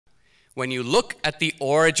When you look at the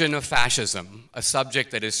origin of fascism, a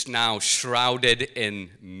subject that is now shrouded in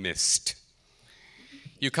mist,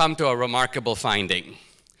 you come to a remarkable finding,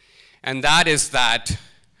 and that is that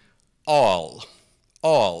all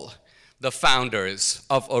the founders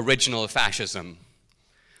of original fascism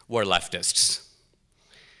were leftists.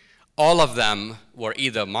 All of them were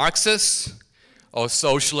either Marxists or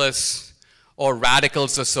socialists or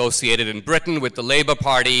radicals associated in Britain with the Labour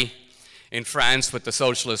Party, in France with the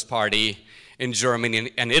Socialist Party, in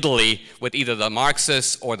Germany and Italy with either the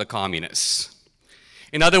Marxists or the communists.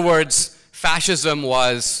 In other words, fascism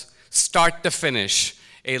was, start to finish,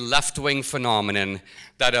 a left-wing phenomenon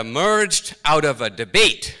that emerged out of a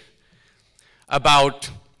debate about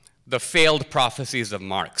the failed prophecies of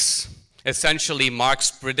Marx. Essentially, Marx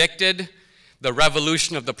predicted the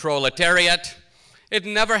revolution of the proletariat. It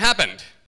never happened.